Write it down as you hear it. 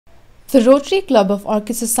The Rotary Club of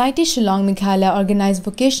Orchid Society Shillong, Meghalaya organized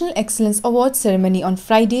Vocational Excellence Award ceremony on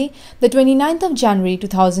Friday, the 29th of January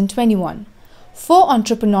 2021. 4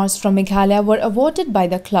 entrepreneurs from Meghalaya were awarded by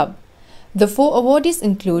the club. The 4 awardees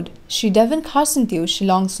include Shri Davin Kharsyntiew,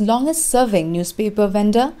 Shillong's longest-serving newspaper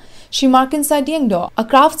vendor; Shri Markynsai Diengdoh, a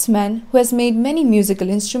craftsman who has made many musical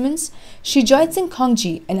instruments; Shri Joitsing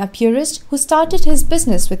Khongjee, an apiarist who started his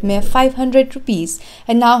business with mere 500 rupees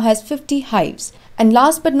and now has 50 hives; and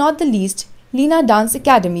last but not the least, Linna Dance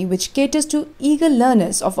Academy, which caters to eager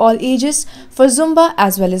learners of all ages for Zumba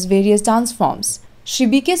as well as various dance forms. Shri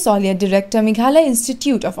B.K. Sohliya, Director, Meghalaya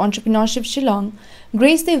Institute of Entrepreneurship, Shillong,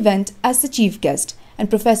 graced the event as the chief guest, and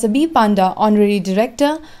Professor B. Panda, Honorary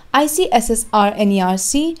Director,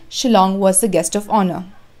 ICSSR-NERC, Shillong, was the guest of honor.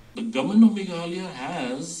 The government of Meghalaya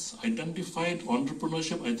has identified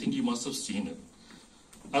entrepreneurship, I think you must have seen it,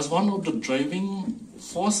 as one of the driving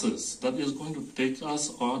forces that is going to take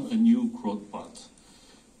us on a new growth path.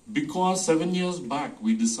 Because 7 years back,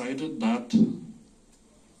 we decided that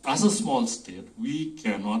as a small state, we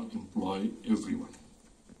cannot employ everyone.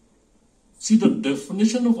 See, the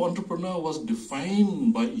definition of entrepreneur was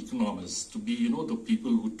defined by economists to be, the people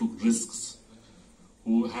who took risks,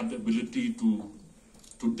 who had the ability to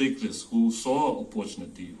take risks, who saw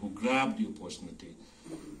opportunity, who grabbed the opportunity.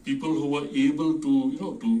 People who were able to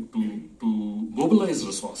mobilize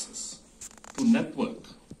resources, to network.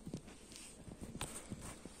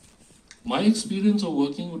 My experience of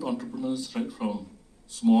working with entrepreneurs, right from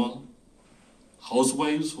small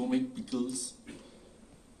housewives who make pickles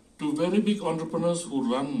to very big entrepreneurs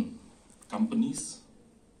who run companies,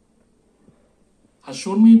 has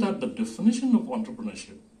shown me that the definition of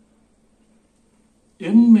entrepreneurship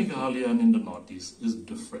in Meghalaya and in the Northeast is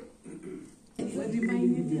different.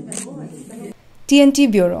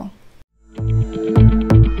 TNT Bureau.